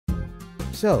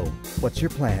So, what's your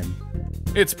plan?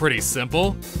 It's pretty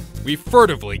simple. We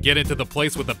furtively get into the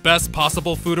place with the best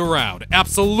possible food around,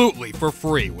 absolutely for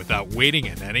free, without waiting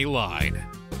in any line.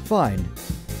 Fine.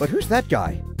 But who's that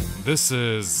guy? This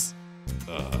is...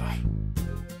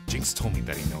 Jinx told me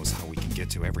that he knows how we can get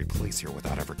to every place here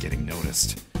without ever getting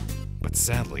noticed. But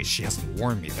sadly, she hasn't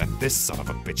warned me that this son of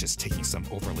a bitch is taking some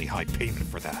overly high payment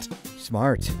for that.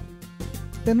 Smart.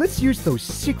 Then let's use those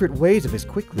secret ways of his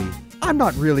quickly. I'm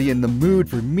not really in the mood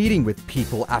for meeting with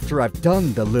people after I've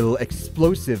done the little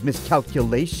explosive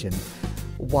miscalculation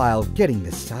while getting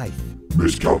the scythe.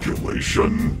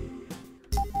 Miscalculation?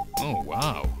 Oh,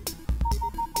 wow.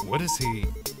 What is he...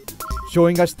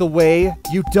 Showing us the way,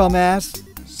 you dumbass?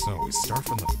 So we start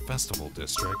from the festival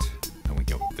district, and we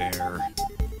go there,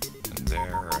 and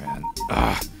there, and...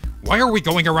 why are we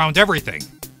going around everything?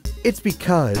 It's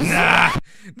because... Nah!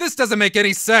 This doesn't make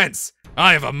any sense!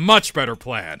 I have a much better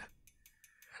plan.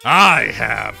 I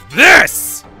have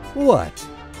this! What?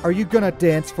 Are you gonna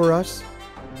dance for us?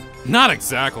 Not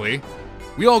exactly.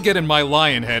 We all get in my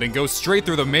lion head and go straight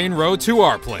through the main road to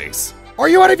our place. Are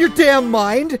you out of your damn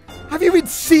mind? Have you even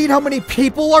seen how many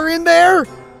people are in there?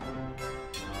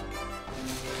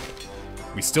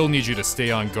 We still need you to stay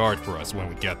on guard for us when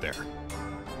we get there.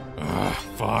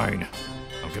 Fine.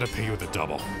 I'm gonna pay you the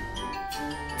double.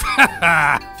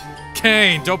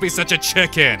 Kane, don't be such a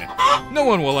chicken! No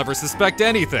one will ever suspect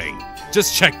anything.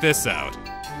 Just check this out.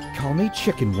 Call me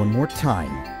chicken one more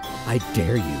time. I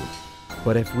dare you.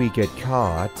 But if we get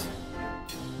caught...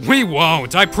 We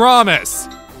won't, I promise!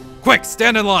 Quick,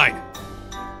 stand in line!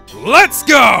 Let's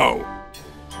go!